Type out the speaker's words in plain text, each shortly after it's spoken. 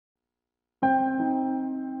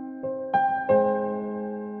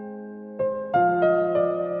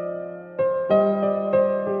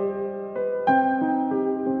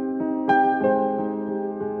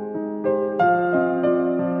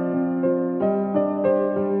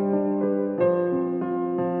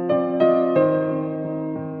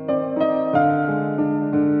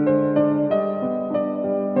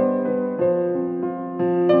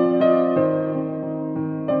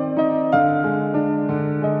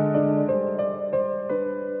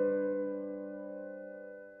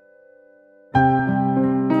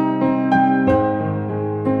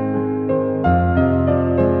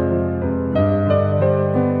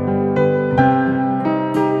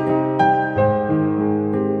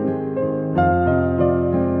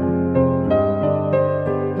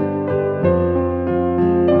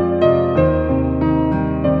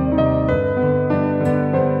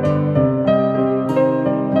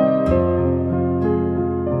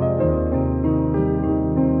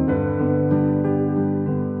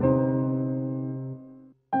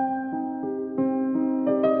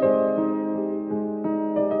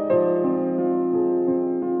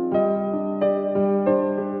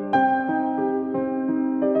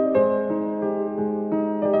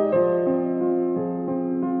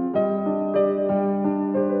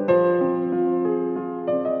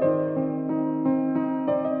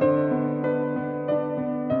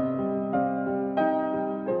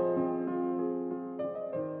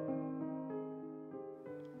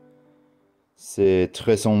C'est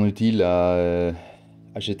très inutile à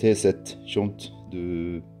acheter cette jante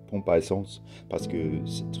de pompe à essence parce que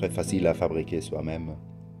c'est très facile à fabriquer soi-même.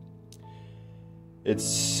 It's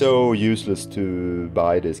so useless to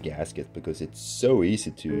buy this gasket because it's so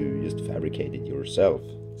easy to just fabricate it yourself.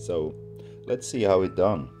 So let's see how it's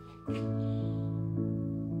done.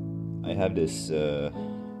 I have this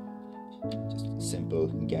just simple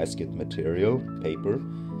gasket material, paper,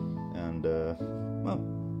 and well,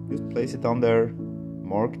 just place it on there,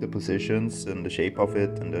 mark the positions and the shape of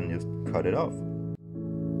it, and then just cut it off.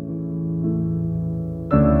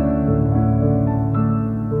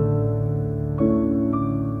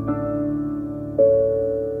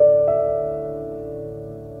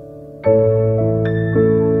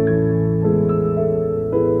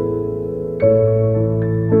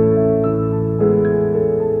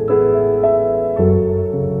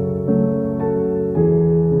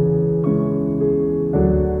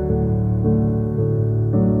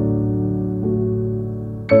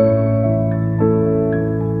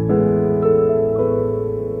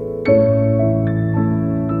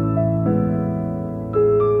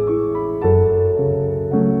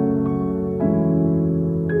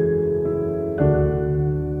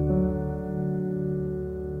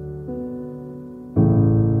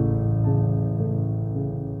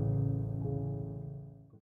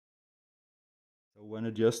 When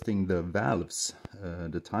adjusting the valves,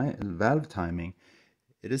 valve timing,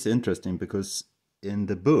 it is interesting because in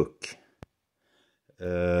the book,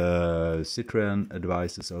 Citroën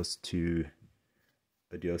advises us to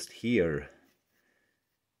adjust here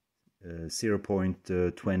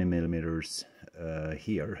 0.20 millimeters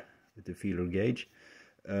here with the feeler gauge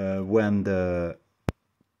when the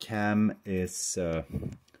cam is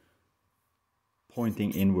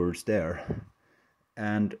pointing inwards there.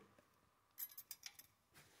 And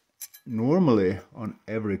normally on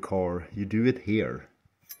every car you do it here,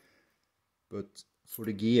 but for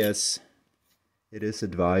the GS it is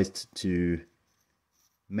advised to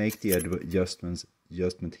make the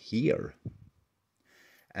adjustment here.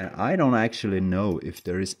 And I don't actually know if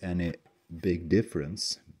there is any big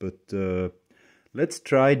difference, but let's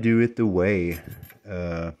try do it the way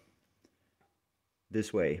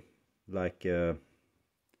this way, like the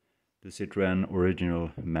Citroën original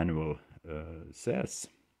manual says.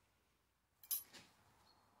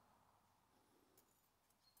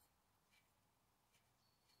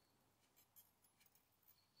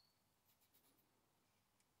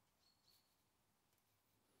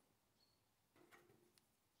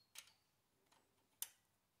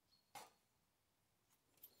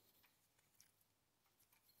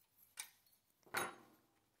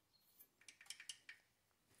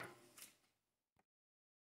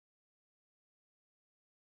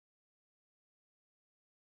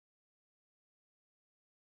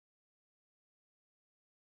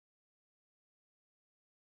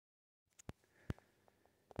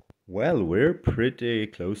 Well, we're pretty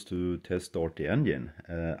close to test start the engine.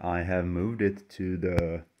 I have moved it to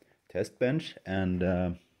the test bench, and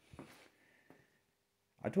I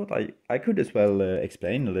thought I could as well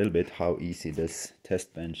explain a little bit how easy this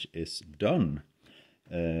test bench is done.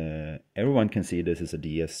 Everyone can see this is a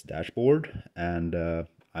DS dashboard, and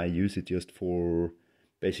I use it just for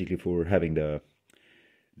basically for having the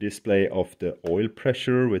display of the oil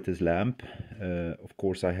pressure with this lamp. Of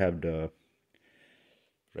course, I have the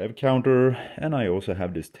rev counter, and I also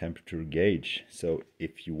have this temperature gauge. So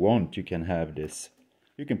if you want, you can have this,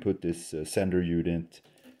 you can put this sender unit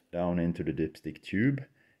down into the dipstick tube,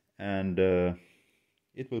 and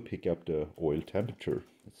it will pick up the oil temperature.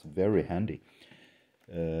 It's very handy.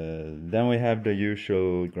 Then we have the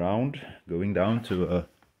usual ground going down to a,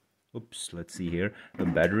 oops, let's see here, a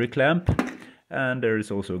battery clamp, and there is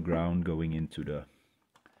also ground going into the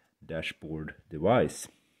dashboard device.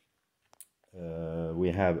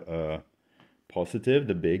 We have a positive,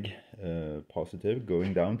 the big positive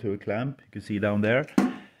going down to a clamp, you can see down there,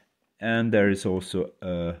 and there is also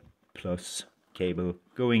a plus cable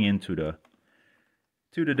going into the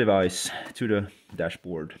device, to the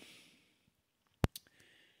dashboard.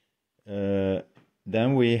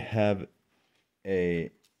 Then we have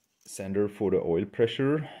a sender for the oil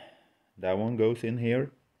pressure. That one goes in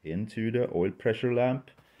here into the oil pressure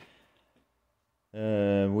lamp.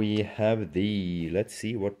 We have the, let's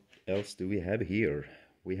see, what else do we have here?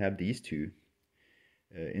 We have these two.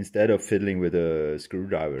 Instead of fiddling with a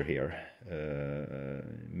screwdriver here,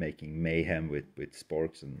 making mayhem with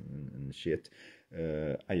sparks and shit,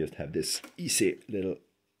 I just have this easy little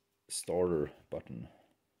starter button.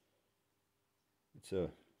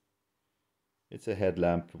 It's a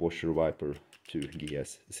headlamp washer wiper to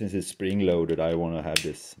GS. Since it's spring loaded, I want to have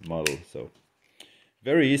this model, so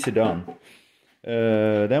Very easy done.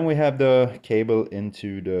 Then we have the cable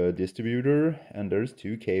into the distributor, and there's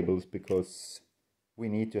two cables because we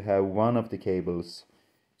need to have one of the cables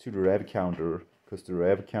to the rev counter, because the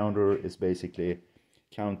rev counter is basically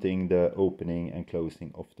counting the opening and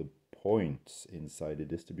closing of the points inside the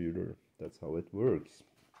distributor. That's how it works.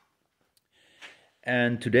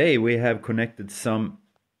 And today we have connected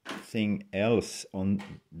something else on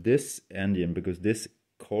this engine, because this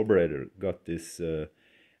carburetor got this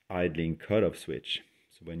idling cutoff switch.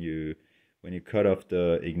 So when you cut off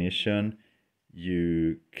the ignition,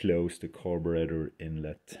 you close the carburetor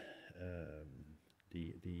inlet,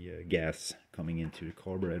 the gas coming into the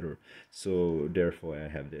carburetor. So therefore I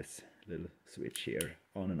have this little switch here,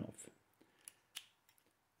 on and off.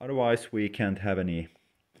 Otherwise we can't have any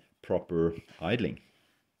proper idling.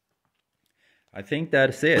 I think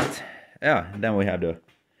that's it. Yeah, and then we have the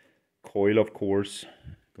coil, of course,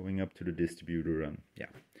 going up to the distributor, and yeah.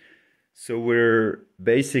 So we're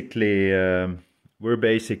basically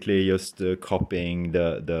just copying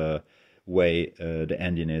the way the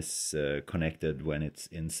engine is connected when it's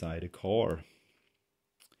inside a car.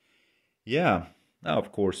 Yeah. Now,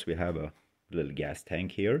 of course, we have a little gas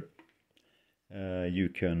tank here. You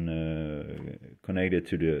can connect it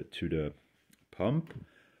to the pump,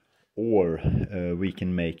 or we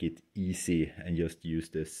can make it easy and just use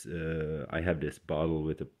this. I have this bottle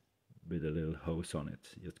with a little hose on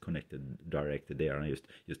it, just connected directly there, and I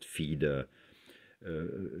just feed the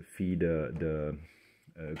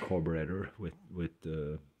carburetor with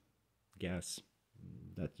gas.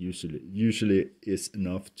 That usually is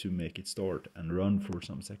enough to make it start and run for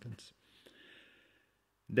some seconds.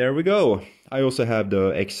 There we go. I also have the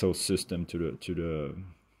exhaust system to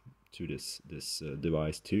this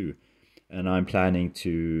device too, and I'm planning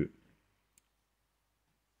to,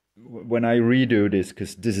 when I redo this,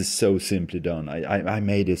 because this is so simply done. I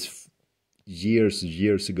made this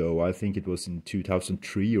years ago. I think it was in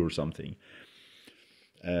 2003 or something,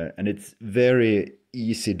 and it's very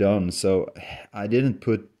easy done. So I didn't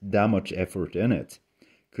put that much effort in it,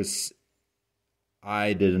 because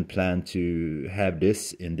I didn't plan to have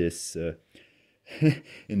this in this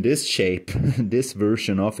in this shape, this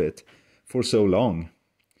version of it, for so long.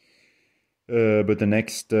 But the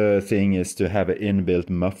next thing is to have an inbuilt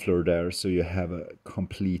muffler there, so you have a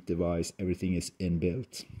complete device. Everything is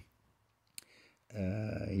inbuilt.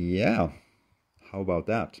 Yeah, how about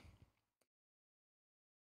that?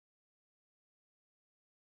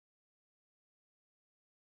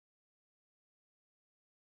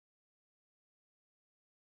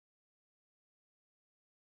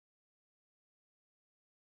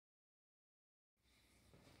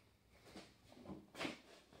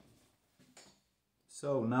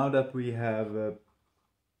 So now that we have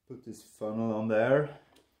put this funnel on there,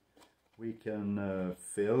 we can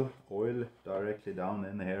fill oil directly down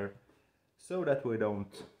in here, so that we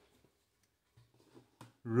don't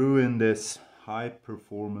ruin this high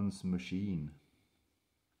performance machine.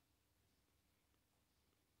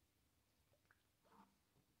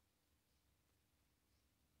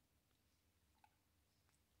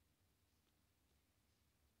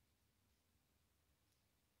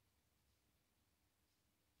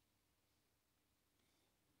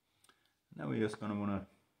 Now we're just gonna wanna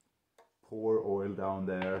pour oil down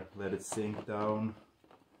there, let it sink down,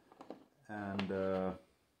 and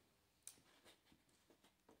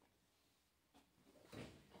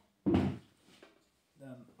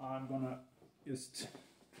then I'm gonna just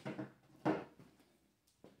try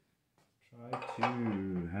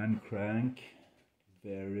to hand crank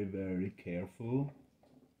very careful,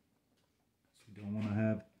 so you don't want to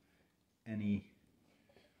have any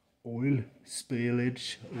oil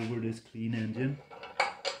spillage over this clean engine.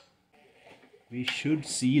 We should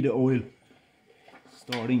see the oil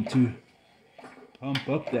starting to pump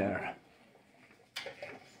up there.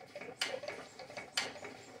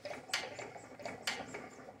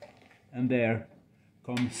 And there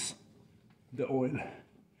comes the oil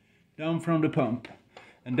down from the pump.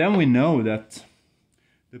 And then we know that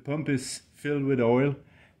the pump is filled with oil,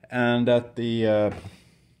 and that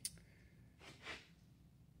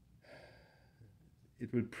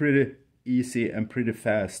it will pretty easy and pretty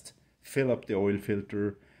fast fill up the oil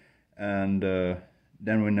filter, and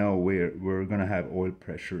then we know we're gonna have oil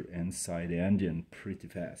pressure inside the engine pretty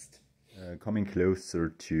fast. Coming closer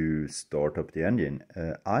to start up the engine,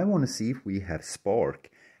 I want to see if we have spark.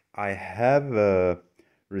 I have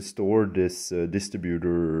restored this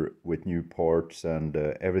distributor with new parts, and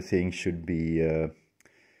everything should be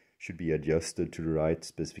adjusted to the right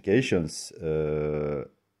specifications.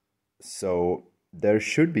 So there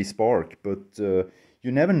should be spark, but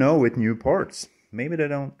you never know with new parts. maybe they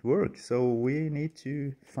don't work, so we need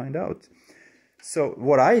to find out. So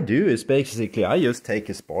what I do is basically I just take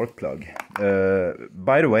a spark plug.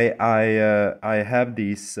 By the way, I have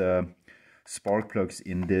these spark plugs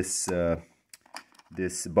in this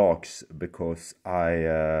this box because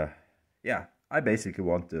I basically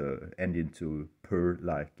want the engine to purr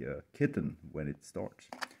like a kitten when it starts.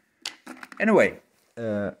 Anyway,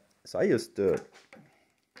 so I just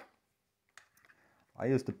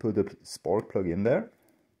put a spark plug in there.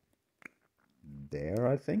 There,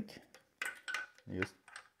 I think. Just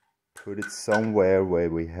put it somewhere where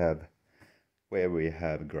we have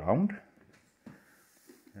ground.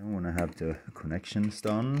 I want to have the connections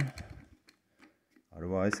done.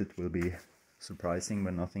 Otherwise, it will be surprising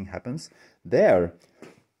when nothing happens. There.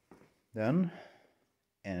 Then,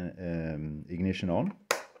 and ignition on.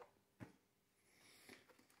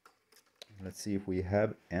 Let's see if we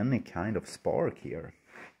have any kind of spark here.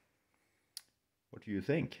 What do you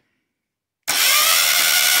think?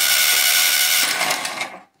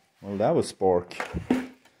 Well, that was spark.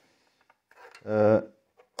 There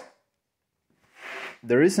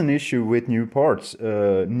is an issue with new parts.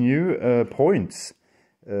 New points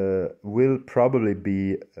will probably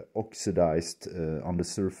be oxidized on the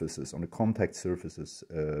surfaces, on the contact surfaces,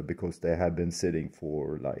 because they have been sitting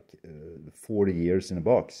for like 40 years in a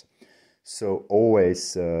box. So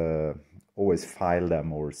always file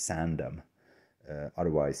them or sand them.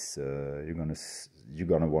 Otherwise, you're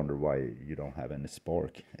gonna wonder why you don't have any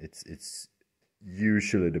spark. It's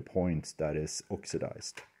usually the point that is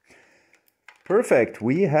oxidized. Perfect,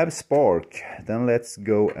 we have spark. Then let's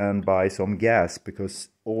go and buy some gas, because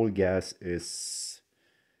all gas is...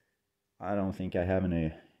 I don't think I have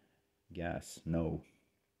any gas, no.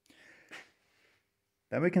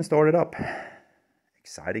 Then we can start it up.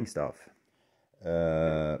 Exciting stuff.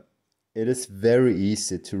 It is very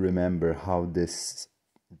easy to remember how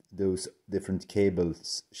those different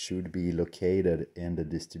cables should be located in the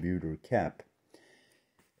distributor cap.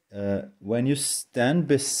 When you stand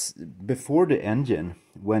before the engine,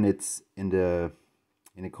 when it's in the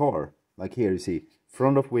car, like here you see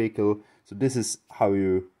front of vehicle, so this is how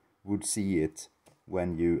you would see it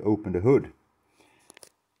when you open the hood.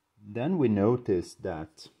 Then we notice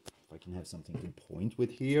that, if I can have something to point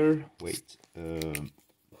with here, wait,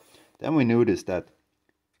 then we notice that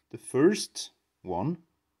the first one,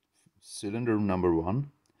 cylinder number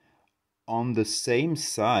 1, on the same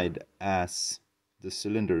side as the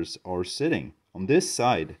cylinders are sitting, on this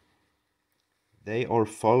side, they are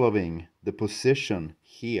following the position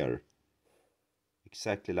here,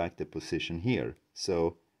 exactly like the position here.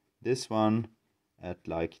 So this one at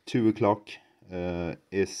like 2 o'clock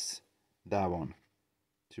is that one,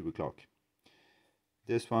 2 o'clock.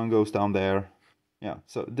 This one goes down there. Yeah,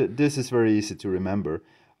 so this is very easy to remember.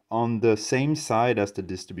 On the same side as the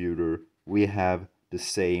distributor, we have the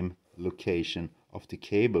same location of the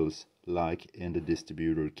cables like in the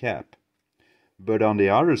distributor cap. But on the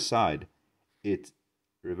other side, it's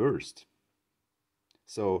reversed.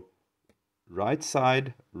 So right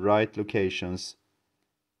side, right locations,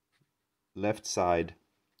 left side,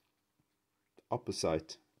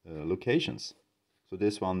 opposite locations. So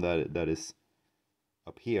this one that is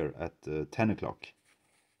up here at 10 o'clock,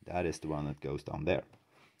 that is the one that goes down there.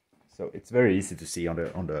 So it's very easy to see on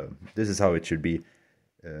the this is how it should be.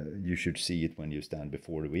 You should see it when you stand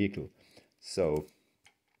before the vehicle. So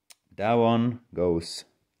that one goes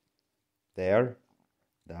there,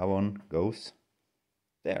 that one goes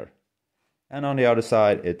there, and on the other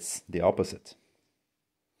side it's the opposite.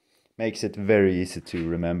 Makes it very easy to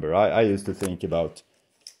remember. I used to think about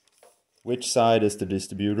which side is the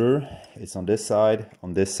distributor. It's on this side.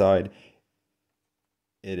 On this side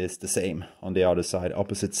it is the same. On the other side,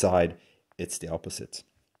 opposite side, it's the opposite.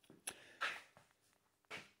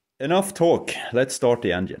 Enough talk, let's start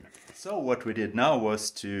the engine. So what we did now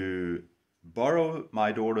was to borrow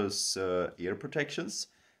my daughter's ear protections,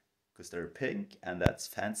 because they're pink and that's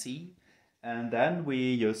fancy. And then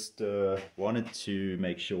we just wanted to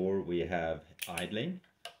make sure we have idling.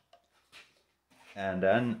 And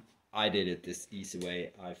then I did it this easy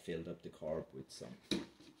way. I filled up the carb with some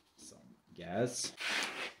gas.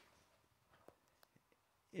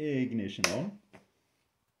 Ignition on.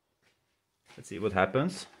 Let's see what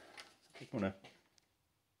happens. I just want to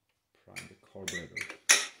prime the carburetor.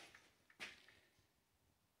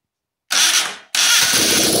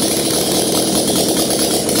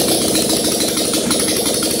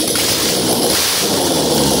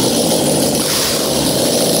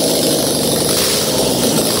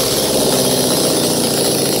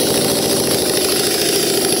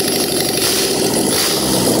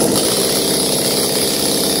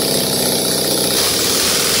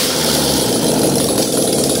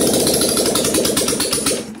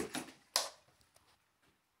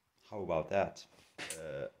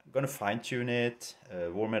 fine tune it,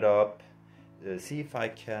 warm it up, see if I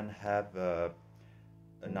can have a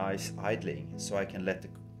nice idling, so I can let the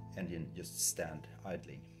engine just stand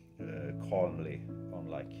idling calmly on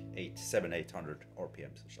like 800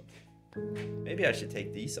 RPMs or something. Maybe I should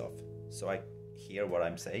take these off so I hear what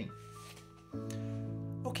I'm saying.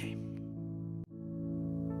 Okay.